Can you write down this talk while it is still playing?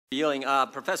Yielding.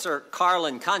 Professor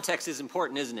Carlin, context is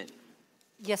important, isn't it?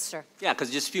 Yes, sir. Yeah, because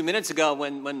just a few minutes ago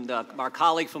when our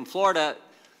colleague from Florida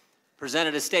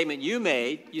presented a statement you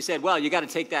made, you said, well, you got to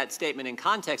take that statement in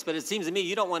context, but it seems to me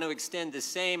you don't want to extend the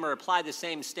same or apply the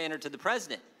same standard to the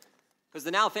president. Because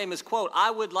the now famous quote,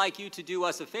 I would like you to do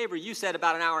us a favor, you said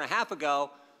about an hour and a half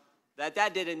ago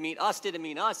that didn't mean us,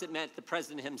 it meant the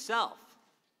president himself.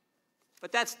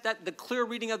 But the clear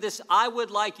reading of this, I would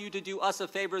like you to do us a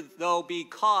favor, though,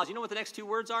 because, you know what the next two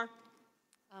words are?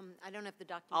 I don't have the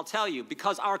document. I'll tell you,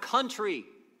 because our country.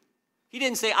 He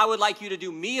didn't say, I would like you to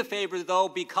do me a favor, though,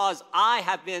 because I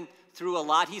have been through a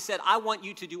lot. He said, I want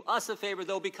you to do us a favor,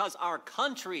 though, because our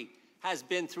country has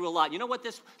been through a lot. You know what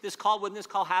when this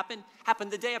call happened?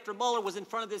 Happened the day after Mueller was in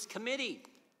front of this committee.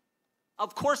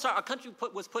 Of course, our country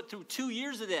was put through 2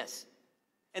 years of this.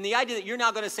 And the idea that you're now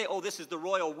going to say, oh, this is the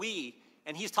royal we,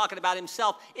 and he's talking about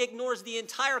himself, ignores the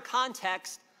entire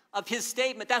context of his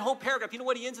statement. That whole paragraph, you know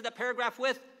what he ends that paragraph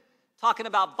with? Talking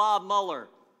about Bob Mueller.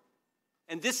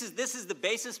 And this is the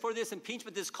basis for this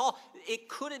impeachment, this call. It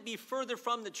couldn't be further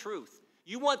from the truth.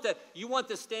 You want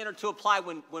the standard to apply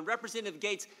when Representative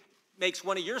Gates makes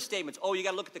one of your statements. Oh, you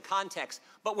got to look at the context.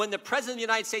 But when the President of the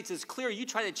United States is clear, you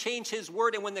try to change his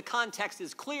word. And when the context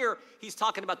is clear, he's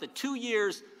talking about the 2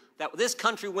 years that this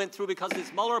country went through because of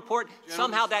this Mueller report.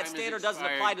 Somehow that standard doesn't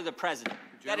apply to the president.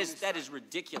 That is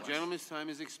ridiculous. The gentleman's time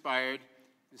has expired.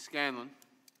 Ms. Scanlon.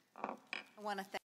 I want to thank